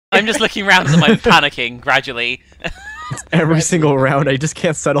I'm just looking around at the moment, panicking gradually. Every single round, I just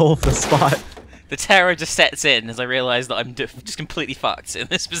can't settle the spot. The terror just sets in as I realise that I'm just completely fucked in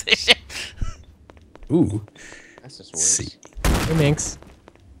this position. Ooh. That's just worse. See. Hey, Minx.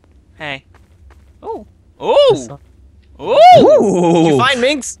 Hey. Ooh. Ooh. Ooh. Did you find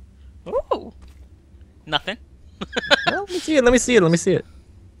Minx? Ooh. Nothing. Well, let me see it. Let me see it. Let me see it.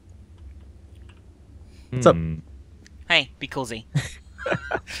 What's up? Hey, be coolsy.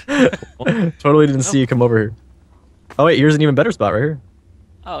 Totally didn't see you come over here. Oh wait, here's an even better spot right here.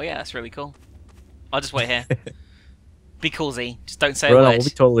 Oh yeah, that's really cool. I'll just wait here. Be coolsy. Just don't say Bro, a no, word. we'll be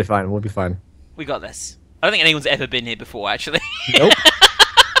totally fine. We'll be fine. We got this. I don't think anyone's ever been here before, actually. Nope.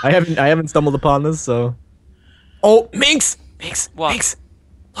 I haven't stumbled upon this, so. Oh, Minx! Minx! What? Minx!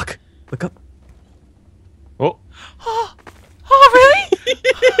 Look up. Oh,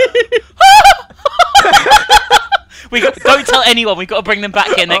 really? Don't tell anyone. We've got to bring them back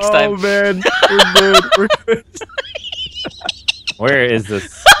here next time. Oh man, we're good. We're good. Where is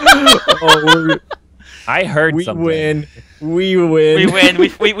this? Oh, I heard we something. win. We win. We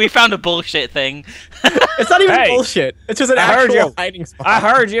win. We found a bullshit thing. It's not even Hey. bullshit. It's just an I heard actual you. hiding spot. I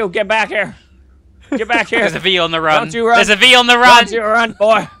heard you. Get back here. Get back here. There's a V on the run. Don't you run. There's a V on the run. Don't you run,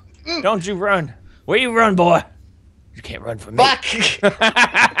 boy. Don't you run. Where you run, boy? You can't run from me. Fuck!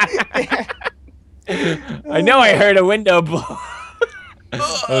 I know I heard a window blow.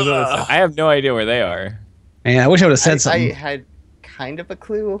 I have no idea where they are. Man, I wish I would have said I something. had kind of a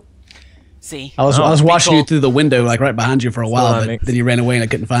clue. See, I was be watching cool. you through the window, like right behind you for a while, on, but Minx? then you ran away and I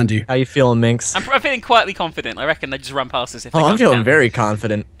couldn't find you. How you feeling, Minx? I'm feeling quietly confident. I reckon they just run past us if they Oh, come I'm feeling down. very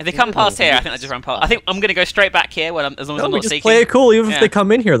confident. If they come past here, I think they just run past. I think I'm gonna go straight back here when as long as No, I'm we not just seeking. play it cool. Even Yeah. if they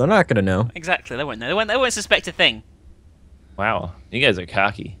come in here, they're not gonna know. Exactly, they won't know. They won't suspect a thing. Wow, you guys are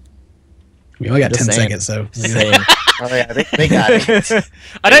cocky. We only got Just 10 saying. seconds, so. Saying. Oh yeah, they got it.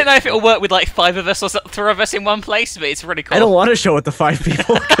 I don't know if it'll work with like 5 of us or 3 of us in one place, but it's really cool. I don't want to show it to 5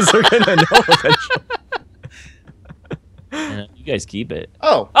 people because they're gonna know eventually. You guys keep it.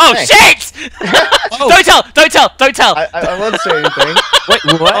 Oh. Oh thanks. shit! Don't tell! Don't tell! Don't tell! I won't say anything.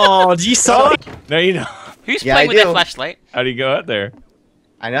 Wait, what? Oh, you saw it? No, you don't. Who's Yeah, playing I with their do. flashlight? How do you go out there?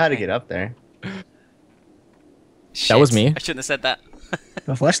 I know how to get up there. Shit. That was me. I shouldn't have said that.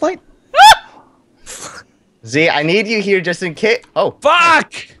 A flashlight? Z, I need you here just in case. Oh.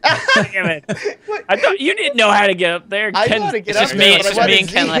 Fuck! Damn it! I thought you didn't know how to get up there. I know Ken- how to get It's up just there, me. but It's I just wanted me and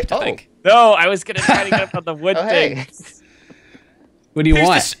Ken Z. left, I Oh. think. No, I was gonna try to get up on the wood Oh, hey. thing. What do you Who's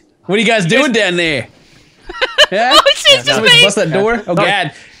want? this- What are you guys doing down there? Yeah? Oh, it's just Somebody me! bust that door? Oh,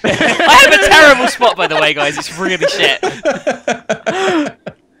 God. I have a terrible spot, by the way, guys. It's really shit.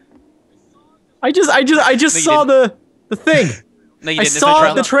 I just you saw the thing. No, you I didn't. There's no saw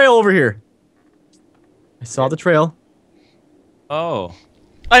trail. the trail over here. I saw the trail. Oh.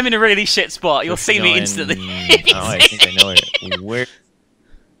 I'm in a really shit spot. You'll see me Going- instantly. Oh, I think I know where.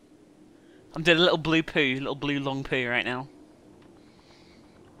 I'm doing a little blue poo, little blue long poo right now.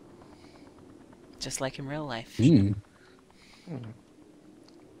 Just like in real life. Hmm.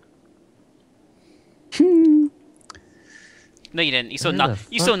 No, you didn't. You saw Where no. the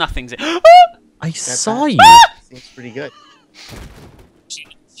You fuck? saw nothing. I saw you. Seems pretty good.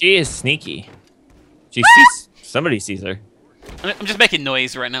 She is sneaky. She sees. Somebody sees her. I'm just making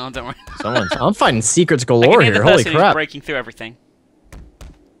noise right now. Don't worry. Someone's. I'm finding secrets I can galore hear the here. Holy person who's crap. breaking through everything.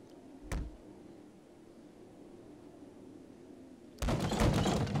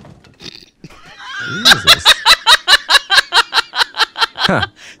 Jesus. Huh.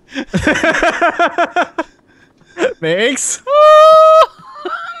 Mix?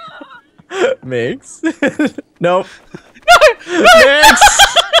 Mix? Nope.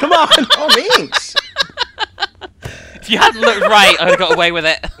 Mix! Come on! Oh, Minx! If you hadn't looked right, I would have got away with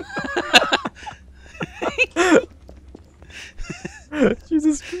it.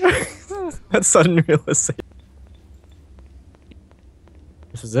 Jesus Christ. That's sudden realization.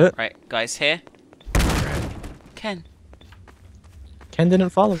 This is it. Right, guys, here. Ken. Ken didn't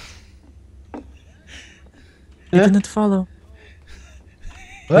follow. He didn't follow.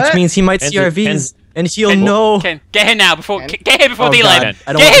 Which What? means he might see Ken's- our V's, Ken's- and he'll Ken, know. Ken, get here now before. Ken? Get here before Oh, daylight. God.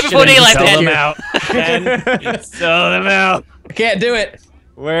 I don't Get want here before shit daylight, Sell Ken. them out. Ken. Sell them out. I can't do it.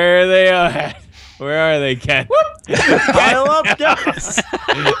 Where are they at? Where are they, Ken? Pile up, guys.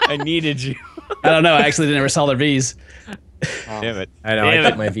 I needed you. I don't know. I actually never saw their V's. Damn it. I know, Damn I it.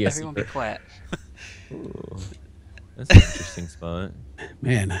 took my V a Everyone be secret. quiet. That's an interesting spot.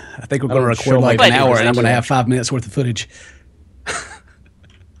 Man, I think we're I going to don't show record like my an videos hour and I'm going to either. have 5 minutes worth of footage.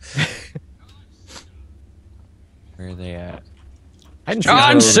 Where are they at?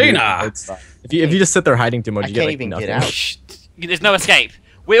 John Cena! If you just sit there hiding too much, I you can't get like even nothing. get out. Shh. There's no escape.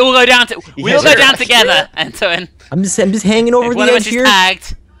 We all go down to. We all go down together. Antoine. I'm just hanging over If the one of edge us is here.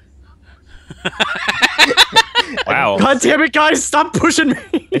 tagged. Wow. God damn it, guys! Stop pushing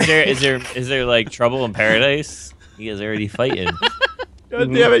me. Is there like trouble in paradise? You guys are already fighting.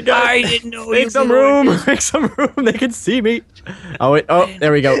 God damn it, guys! I didn't know. Make some room. Make some room. They can see me. Oh wait. Oh,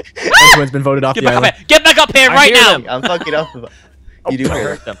 there we go. Antoine's been voted off Get the back up island. here. Get back up here I right hear now. them. I'm fucking up. You do I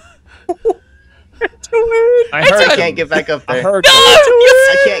hear. heard them. Antoine. I heard I them. can't get back up I there. heard No! them.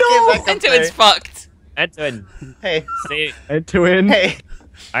 I can't get back up Antoine's there. fucked. Antoine, Hey, say Antoine. hey,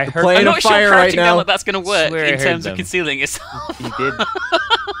 I heard plane I'm of not sure fire right crouching down now. like that's gonna work Swear I in heard terms of them. concealing yourself. you did.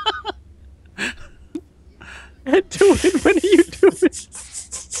 Antoine, when are you doing?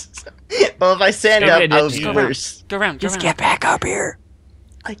 Well, if I stand Yeah, up, did I'll you? be Go around. worse. Go around. Go Just around. get back up here.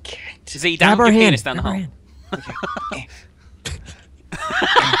 I can't. Z, Grab down our your hand. penis down the Grab our hole. hand.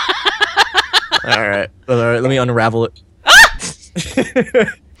 All right. Let me unravel it. It's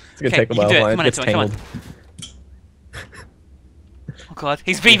gonna Okay, take a you while. can do it. while Come on, gets Antoine, come on. tangled. Oh god,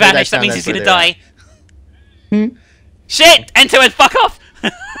 he's heard that vanished. That sound, means that's he's gonna where they're die. Shit! Antoine, fuck off!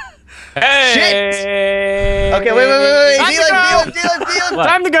 Hey! Okay, wait. Time to Dylan. What?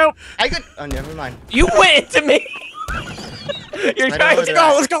 Time to go. I could. Oh, never mind. You went into me. You're know trying where to they're go.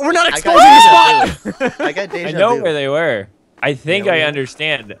 at. Let's go. We're not I exposing got the spot. I got deja I know vu. where they were. I think Yeah, I where?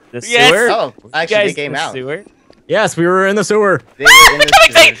 understand. The Yes. sewer. Oh, You actually, guys they came the out. Sewer. Yes, we were in the sewer. They were in the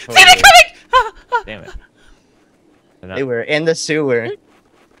Coming, sewer. Z! See, they're coming! Damn it. They're not- They were in the sewer.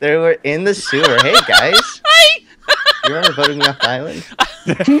 They were in the sewer. Hey guys, Hey! you remember voting me off the island? Fuck!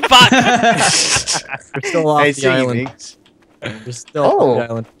 We're still off I the see you, island. Meeks. We're still Oh. off the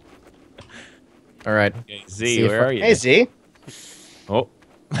island. All right. Okay, See Z, if where I- are you? Hey Z, Oh.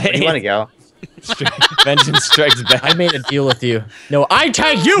 where do you want to go? Vengeance strikes back. I made a deal with you. No, I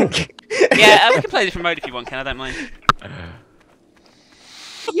tag you. Yeah, we can play a different mode if you want, Ken. I don't mind. What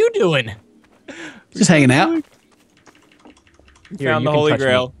are you doing? Just hanging out. Here, Found you the can Holy touch me.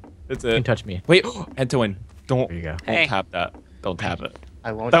 Grail. That's You can it. touch me. Wait, Antoine, don't There you go. Hey. tap that. Don't tap it.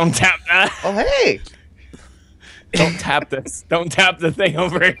 I won't. Don't tap that. Oh hey, Don't tap this. Don't tap the thing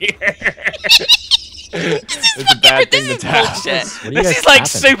over here. It's a bad thing to tap. Bullshit. What are you This guys is like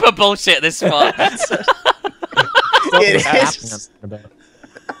tapping? super bullshit, this spot. It Tapping is. about.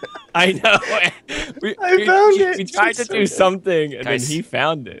 I know. I found it. We tried to It's so do good. something, and Guys. then he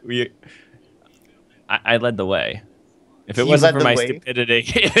found it. I led the way. If it You wasn't led for the my way? stupidity,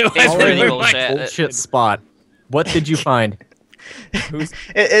 it It's wasn't really for bullshit. my Bullshit spot. What did you find? Who's,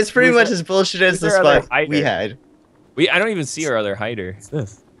 It's pretty Who's much our- as bullshit as who's the our other spot we hider? had. I don't even see our other hider. What's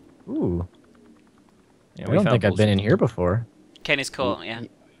this? Ooh. Yeah, I we don't found think I've been in bullshit. here before. Ken is caught, yeah.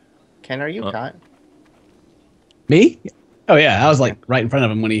 Ken, are you caught? Me? Oh yeah, I was like right in front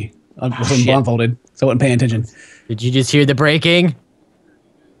of him when he shit. blindfolded, so I wasn't paying attention. Did you just hear the breaking?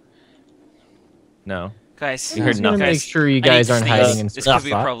 No. Guys, You heard I'm gonna nothing. make sure you I need guys to aren't sneeze. hiding in This could be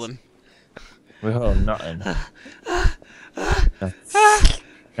a spots. problem. We heard nothing.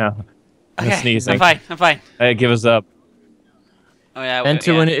 No. Okay, sneezing. I'm fine. Hey, give us up. Oh yeah.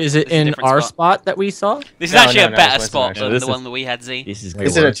 Antoine, yeah. is it This is a in different our spot. spot that we saw? This is No, actually no, a no, better this spot wasn't than actually. the This one that we had, Z. This is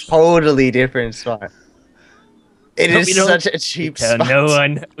This is a totally different spot. It But is we don't- such a cheap Tell spot. no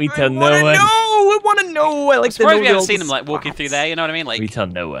one. We tell no one. I want to know. I like I'm surprised we haven't seen him like walking through there. You know what I mean? We Like, tell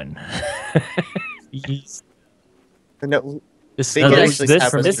no one. No, This, They No, could this actually this,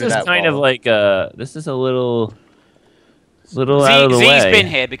 tap us this through is that kind of wall. like this is a little out of the Z's way. been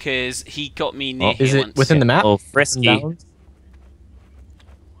here because he got me near Oh, here is it once. within the map? Oh, frisky.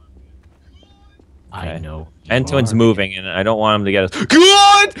 I know. Antoine's moving, and I don't want him to get us.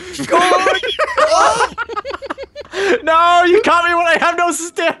 God! God! No, you caught me when I have no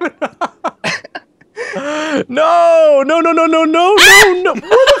stamina. No.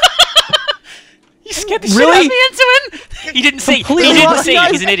 You scared the shit Really? out of me, Antoine! He didn't see. He Completely didn't lost see. the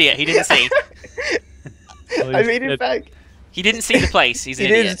He's an idiot. He didn't see. I made it back. He didn't see the place. He's an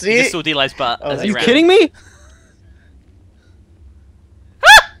He didn't idiot. see He just it? saw D-Live's butt Oh, as are he Are you ran. kidding me? Oh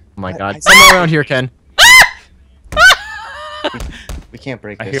my god. Somewhere around here, Ken. We can't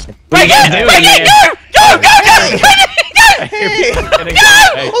break I this. hear- Break What are it! you Break doing, it! Go! Go! Go! Go! I hear Hey! people getting-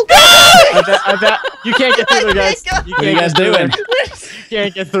 Hey, Oh God! I bet you can't get through there, guys. I can't You What are you can't guys get through doing? there. You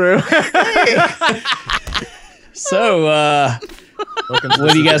can't get through. So, Welcome to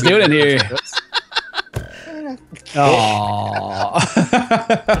what are you the guys Super doing Bowl. here?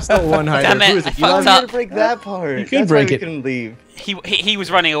 Aww. There's still one hider. Damn it, Who is I it? fucked You I'm love up. here to break that part. You could That's break why we it. couldn't leave. He was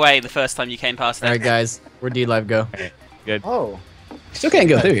running away the first time you came past All him. right, guys. Where D Live go? good. Oh. Still can't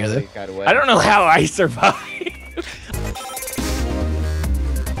go through here, though. Got away. I don't know how I survived.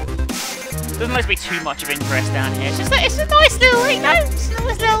 Doesn't like to be too much of interest down here. It's a nice little lake, no? It's a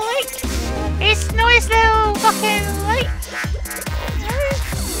nice little lake. It's a nice little fucking lake.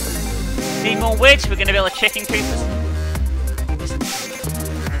 Need more wood. We're going to build a chicken coop.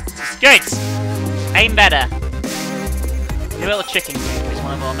 Good. Aim better. To build a chicken coop is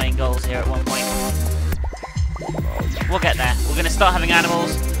one of our main goals here at one point. We'll get there. We're going to start having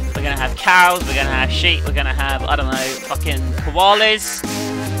animals. We're going to have cows. We're going to have sheep. We're going to have, I don't know, fucking koalas.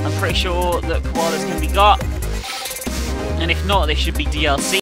 I'm pretty sure that koalas can be got. And if not, they should be DLC.